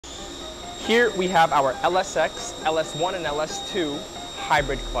Here we have our LSX, LS1, and LS2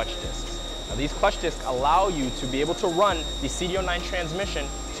 hybrid clutch discs. Now, these clutch discs allow you to be able to run the CD009 transmission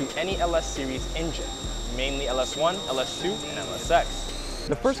to any LS series engine, mainly LS1, LS2, and LSX.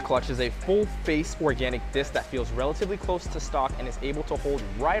 The first clutch is a full-face organic disc that feels relatively close to stock and is able to hold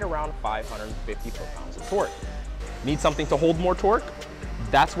right around 550 foot-pounds of torque. Need something to hold more torque?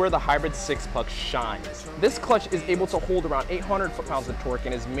 That's where the hybrid 6-puck shines. This clutch is able to hold around 800 foot-pounds of torque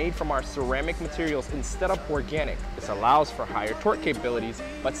and is made from our ceramic materials instead of organic. This allows for higher torque capabilities,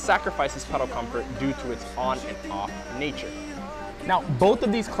 but sacrifices pedal comfort due to its on and off nature. Now, both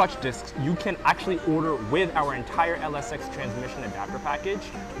of these clutch discs you can actually order with our entire LSX transmission adapter package,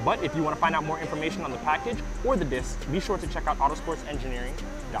 but if you want to find out more information on the package or the discs, be sure to check out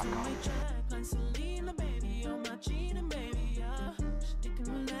autosportsengineering.com.